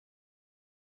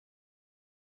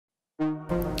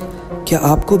क्या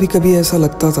आपको भी कभी ऐसा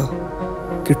लगता था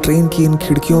कि ट्रेन की इन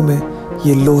खिड़कियों में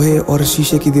ये लोहे और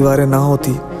शीशे की दीवारें ना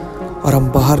होती और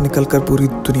हम बाहर निकलकर पूरी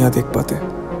दुनिया देख पाते?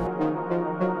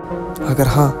 अगर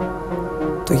हाँ,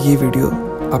 तो ये वीडियो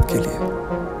आपके लिए।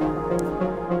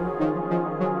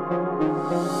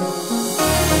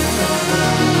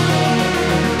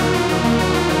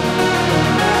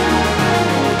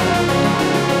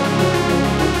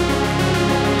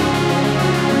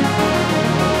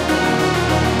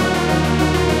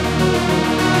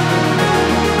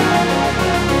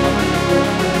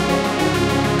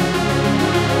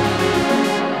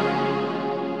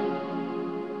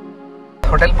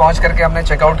 होटल पहुंच करके हमने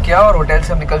चेकआउट किया और होटल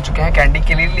से हम निकल चुके हैं कैंडी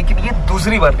के लिए, लेकिन ये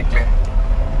दूसरी बार निकले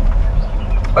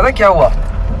हैं। पता क्या हुआ,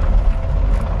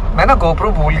 मैं ना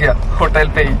गोप्रो भूल गया होटल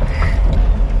पे ही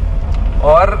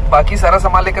और बाकी सारा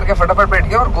सामान लेकर के फटाफट बैठ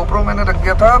गया और गोप्रो मैंने रख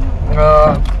दिया था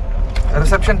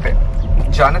रिसेप्शन पे।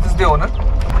 जानित इज द ओनर।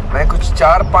 मैं कुछ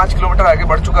 4-5 किलोमीटर आगे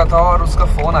बढ़ चुका था और उसका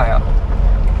फोन आया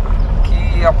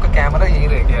कि आपका कैमरा यहीं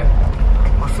रह गया है।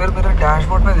 और फिर मेरा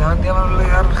डैशबोर्ड में ध्यान दिया, मैंने बोला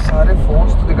यार सारे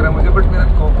फोन्स तो दिख रहे हैं मुझे, बट मेरा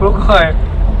गोप्रो कहाँ है?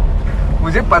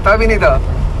 मुझे पता भी नहीं था।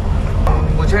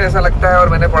 मुझे ऐसा लगता है और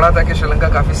मैंने पढ़ा था कि श्रीलंका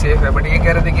काफ़ी सेफ है, बट ये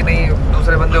कह रहे थे कि नहीं,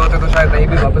 दूसरे बंदे होते तो शायद नहीं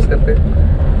भी वापस करते,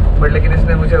 बट लेकिन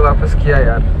इसने मुझे वापस किया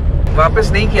यार।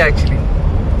 वापस नहीं किया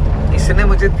एक्चुअली, इसने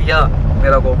मुझे दिया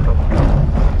मेरा गोप्रो,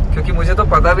 क्योंकि मुझे तो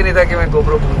पता भी नहीं था कि मैं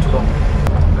गोप्रो भूल चुका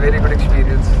हूँ। Very good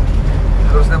experience.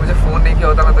 अगर उसने मुझे फ़ोन नहीं किया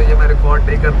होता ना तो ये मैं रिकॉर्ड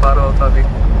नहीं कर पा रहा होता अभी।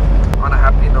 On a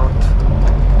happy note,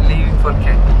 leaving for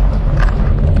Kandy.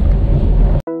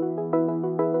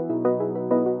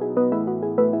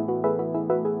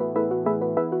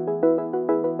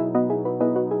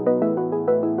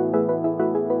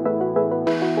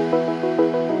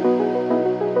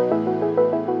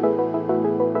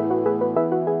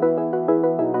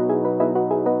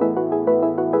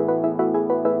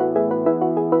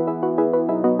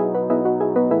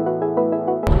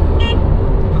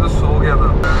 तो सो गया था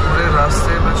पूरे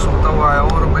रास्ते, मैं सोता हुआ आया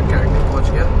हूँ और मैं कैंडी पहुँच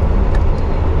गया।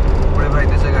 बड़े भाई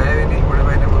ने जगाया भी नहीं, बड़े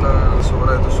भाई ने बोला सो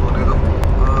रहा है तो सोने दो।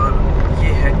 और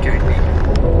ये है कैंडी।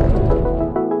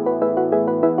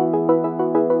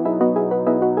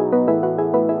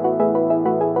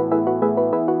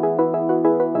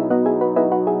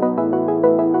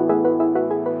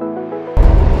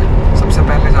 सबसे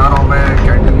पहले जा रहा हूँ मैं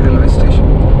कैंडी रेलवे स्टेशन।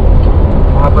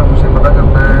 वहाँ पर मुझे पता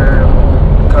करना है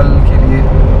कल के लिए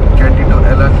कैंडी टू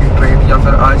एला की ट्रेन या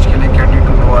फिर आज के लिए कैंडी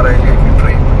टू नुवारा एलिया की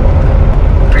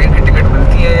ट्रेन की टिकट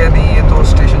मिलती है या नहीं, ये तो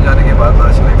स्टेशन जाने के बाद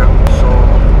पता चलेगा। सो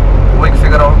वो एक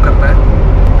फिगर आउट करना है।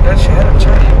 यार शहर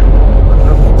अच्छा है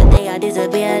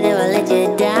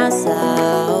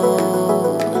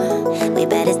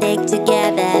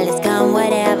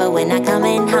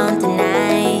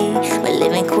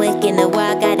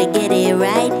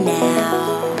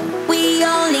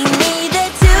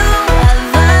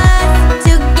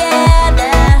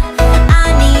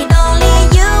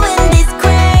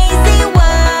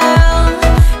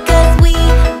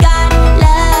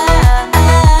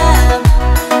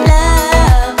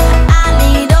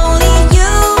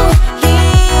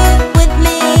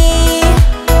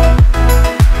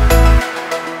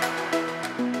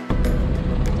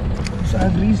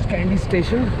Kandy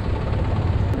station.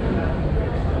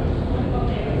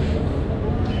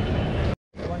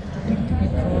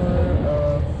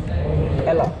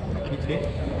 Ella.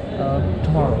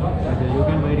 Tomorrow. You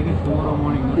can buy ticket tomorrow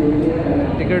morning.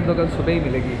 Ticket तो कल सुबह ही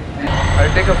मिलेगी।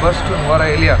 I'll take a bus to Nuwara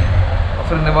Eliya और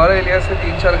फिर नुवारा एलिया से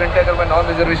 3-4 घंटे अगर मैं नॉन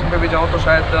रिजर्वेशन पे भी जाऊँ तो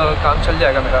शायद काम चल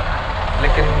जाएगा मेरा।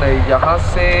 लेकिन यहाँ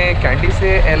से कैंडी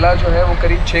से एला जो है वो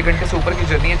करीब 6 घंटे से ऊपर की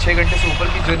जर्नी है। 6 घंटे से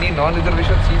ऊपर की जर्नी नॉन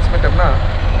रिजर्वेशन सीट्स में करना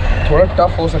थोड़ा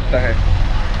टफ हो सकता है,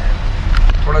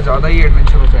 थोड़ा ज़्यादा ही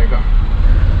एडवेंचर हो जाएगा।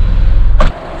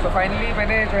 तो फाइनली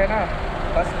मैंने जो है ना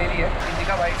बस ले ली है।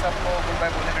 इंडिका भाई साहब को गुड बाय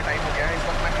बोलने का टाइम हो गया है। इस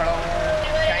वक्त मैं खड़ा हूँ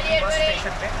कैंडी बस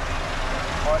स्टेशन पे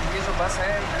और ये जो बस है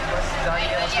ये बस जा रही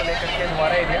है मुझको लेकर के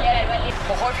नुवारा एलिया।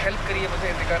 बहुत हेल्प करी है मुझे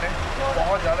इंडिका ने,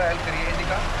 बहुत ज़्यादा हेल्प करी है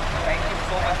indica. Thank you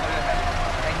so much for your help.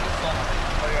 Thank you so much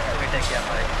for your help. Take care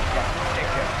भाई, टेक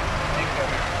केयर, टेक केयर।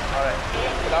 और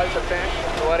फिलहाल चलते हैं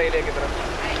नुवारा एलिया की तरफ।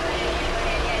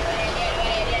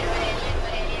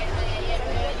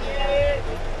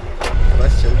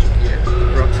 बस चल चुकी है,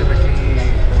 अप्रॉक्सीमेटली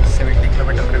 70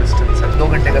 किलोमीटर का डिस्टेंस है, 2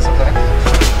 घंटे का सफ़र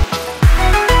है।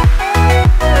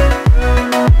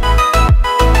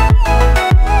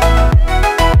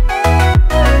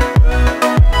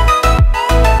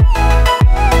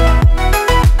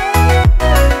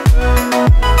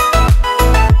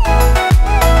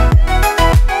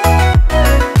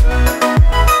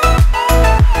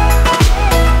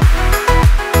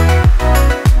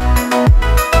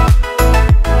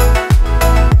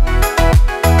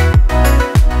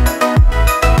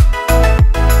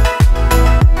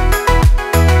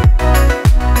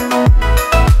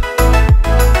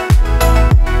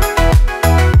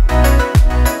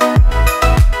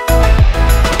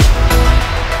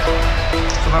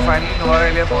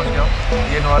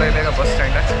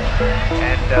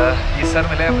 सर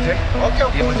मिले हैं मुझे,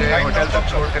 ये मुझे होटल तक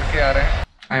छोड़ करके आ रहे हैं।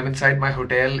 I am inside my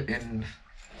hotel in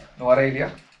Nuwara Eliya.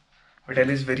 Hotel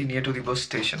is very near to the bus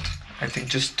station. I think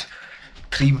just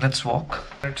 3 minutes walk.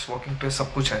 It's walking पे सब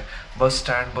कुछ है, bus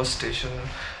stand, bus station,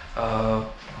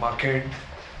 market,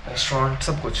 restaurant,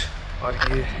 सब कुछ। और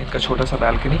ये इनका छोटा सा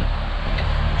बैल्कनी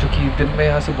जो कि दिन में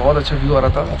यहाँ से बहुत अच्छा व्यू आ रहा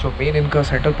था। जो मेन इनका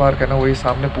सेंट्रल पार्क है ना, वही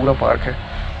सामने पूरा पार्क है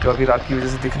जो अभी रात की वजह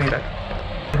से दिख नहीं रहा है।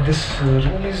 This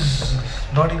room is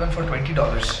not even for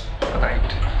 $20 a night.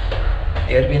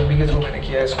 Airbnb के थ्रू मैंने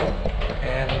किया है इसको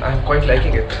and I am quite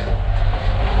liking it.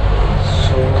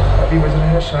 सो अभी बज रहे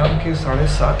हैं शाम के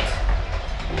 7:30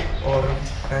 और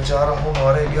मैं जा रहा हूँ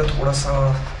नुवारा एलिया। थोड़ा सा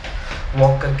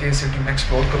वॉक करके सिटी में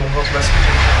एक्सप्लोर करूँगा, प्लस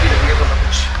मुझे भूख भी लगी है तो मैं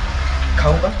कुछ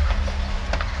खाऊँगा।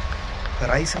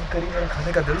 राइस एंड करी मेरा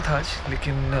खाने का दिल था आज,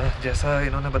 लेकिन जैसा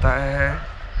इन्होंने बताया है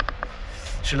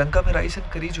श्रीलंका में राइस एंड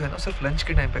करी जो है ना सिर्फ लंच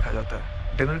के टाइम पे खा जाता है।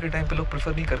 डिनर के टाइम पे लोग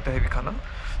प्रेफर नहीं करते हैं खाना,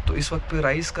 तो इस वक्त पे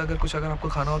राइस का अगर आपको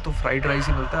खाना हो तो फ्राइड राइस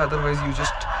ही मिलता है। Otherwise you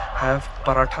just have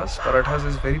parathas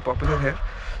is very popular है।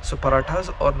 सो पराठास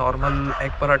और नॉर्मल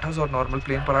एग पराठास और नॉर्मल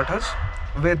प्लेन पराठास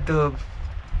विद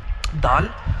दाल,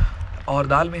 और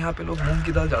दाल में यहाँ पे लोग मूंग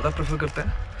की दाल ज़्यादा प्रेफर करते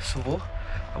हैं। सो वो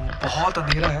बहुत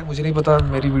अंधेरा है, मुझे नहीं पता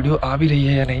मेरी वीडियो आ भी रही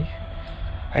है या नहीं।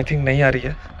 आई थिंक नहीं आ रही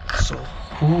है। सो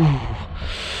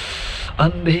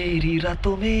अंधेरी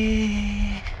रातों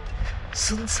में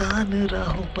सुनसान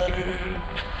राहों पर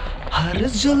हर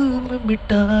जुल्म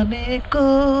मिटाने को।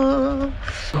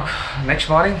 नेक्स्ट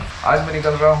मॉर्निंग आज मैं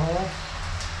निकल रहा हूँ।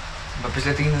 मैं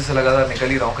पिछले 3 दिन से लगातार निकल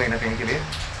ही रहा हूँ कहीं ना कहीं के लिए।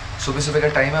 सुबह सुबह का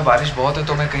टाइम है, बारिश बहुत है,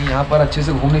 तो मैं कहीं यहाँ पर अच्छे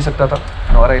से घूम नहीं सकता था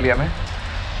नुवारा एलिया में।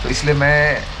 तो इसलिए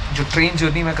मैं जो ट्रेन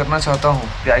जर्नी मैं करना चाहता हूँ,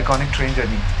 द आइकॉनिक ट्रेन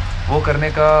जर्नी, वो करने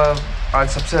का आज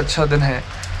सबसे अच्छा दिन है।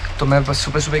 तो मैं बस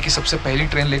सुबह सुबह की सबसे पहली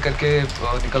ट्रेन लेकर के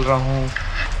निकल रहा हूँ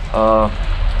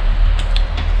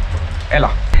एला।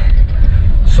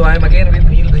 सो आई एम अगेन विद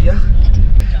नील भैया।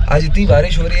 आज इतनी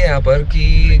बारिश हो रही है यहाँ पर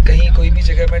कि कहीं कोई भी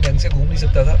जगह मैं ढंग से घूम नहीं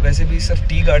सकता था। वैसे भी सिर्फ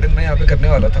टी गार्डन में यहाँ पे करने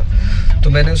वाला था, तो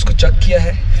मैंने उसको चेक किया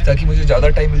है ताकि मुझे ज़्यादा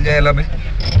टाइम मिल जाए एला में।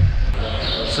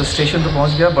 सो स्टेशन तो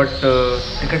पहुँच गया, बट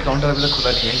टिकट काउंटर अभी तक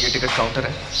खुला नहीं है। ये टिकट काउंटर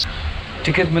है,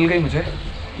 टिकट मिल गई मुझे,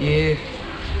 ये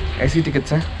ऐसी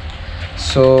टिकट्स हैं।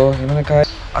 सो इन्होंने कहा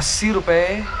 80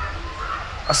 रुपये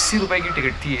की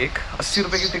टिकट थी एक। 80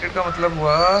 रुपये की टिकट का मतलब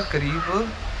हुआ करीब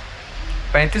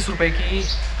 35 रुपये की,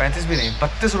 35 भी नहीं,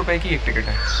 32 रुपये की एक टिकट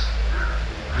है,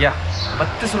 या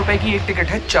 32 रुपये की एक टिकट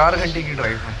है 4 घंटे की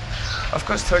ड्राइव में।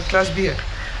 ऑफकोर्स थर्ड क्लास भी है,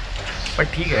 पर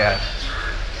ठीक है यार,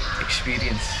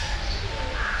 एक्सपीरियंस,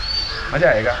 मज़ा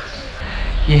आएगा।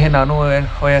 ये है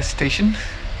नुवारा स्टेशन,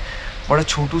 बड़ा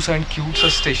छोटू सा एंड क्यूट सा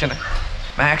स्टेशन है।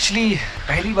 मैं एक्चुअली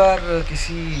पहली बार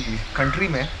किसी कंट्री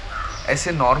में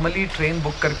ऐसे नॉर्मली ट्रेन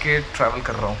बुक करके ट्रैवल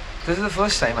कर रहा हूँ। This is the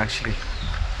first time actually,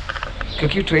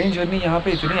 क्योंकि ट्रेन जर्नी यहाँ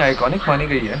पे इतनी आइकॉनिक मानी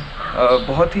गई है।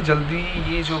 बहुत ही जल्दी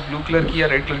ये जो ब्लू कलर की या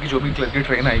रेड कलर की जो भी कलर की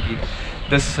ट्रेन आएगी,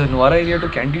 this Nuwara Elia to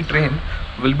candy train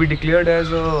will be declared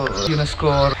as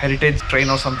UNESCO और हेरिटेज ट्रेन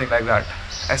और समथिंग लाइक दैट,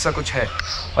 ऐसा कुछ है।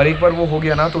 और एक बार वो हो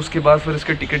गया ना, तो उसके बाद फिर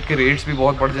इसके टिकट के रेट्स भी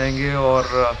बहुत बढ़ जाएंगे,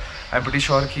 और आई एम प्रीटी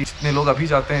श्योर कि जितने लोग अभी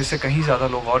जाते हैं इससे कहीं ज़्यादा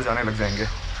लोग और जाने लग जाएंगे।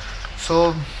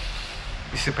 सो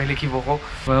इससे पहले कि वो हो,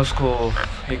 मैं उसको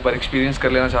एक बार एक्सपीरियंस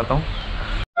कर लेना चाहता हूँ।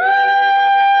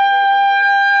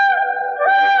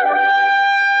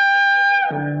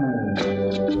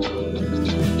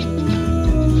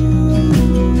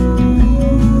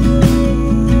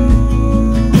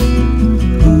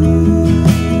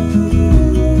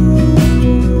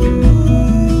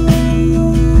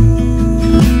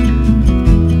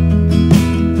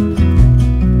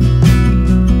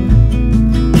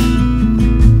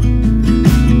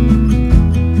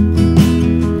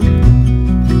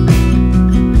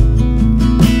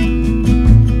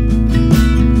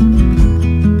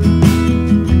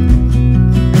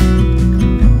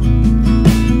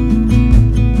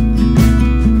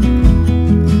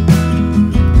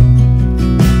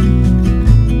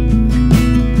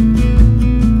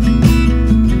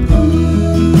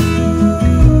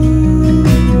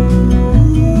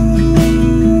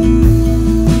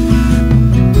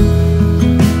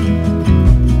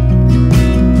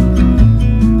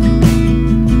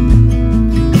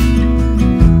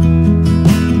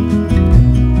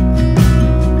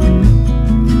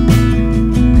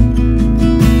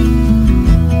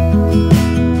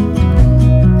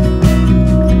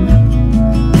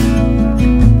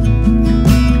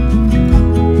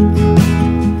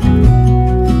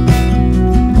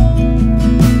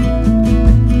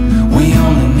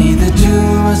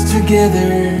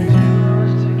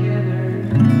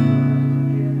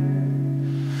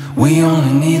 We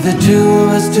only need the two of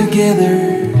us together.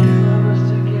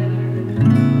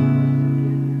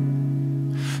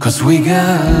 'Cause we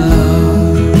got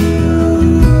love.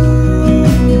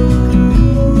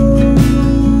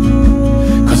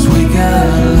 'Cause we got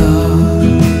love.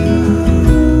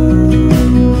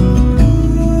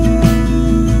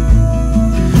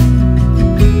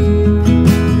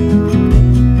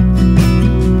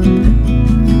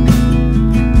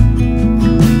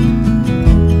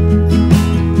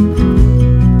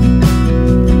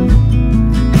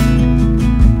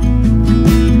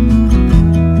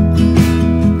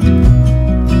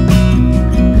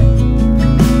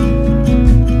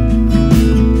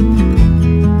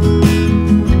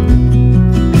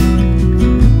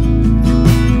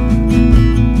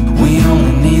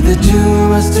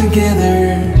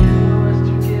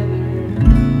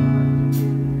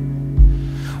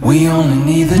 We only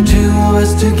need the two of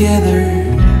us together.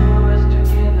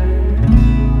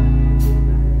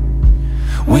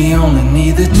 We only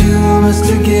need the two of us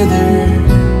together.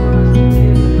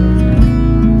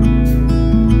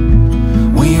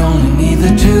 We only need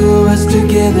the two of us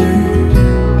together.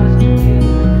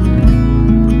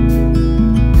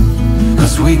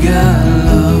 'Cause we got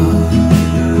love.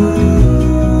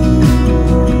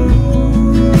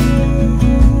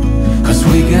 'Cause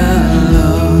we got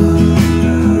love.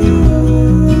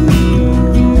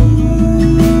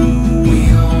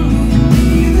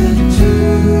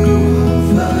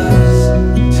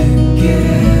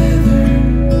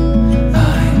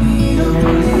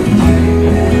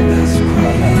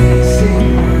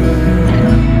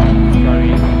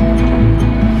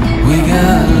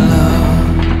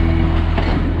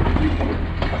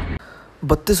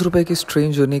 ₹32 की इस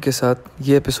train journey के साथ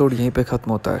ये episode यहीं पे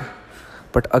ख़त्म होता है।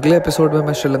 बट अगले एपिसोड में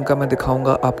मैं श्रीलंका में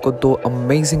दिखाऊंगा आपको 2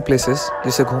 अमेजिंग प्लेसेस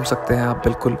जिसे घूम सकते हैं आप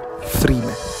बिल्कुल फ्री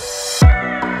में।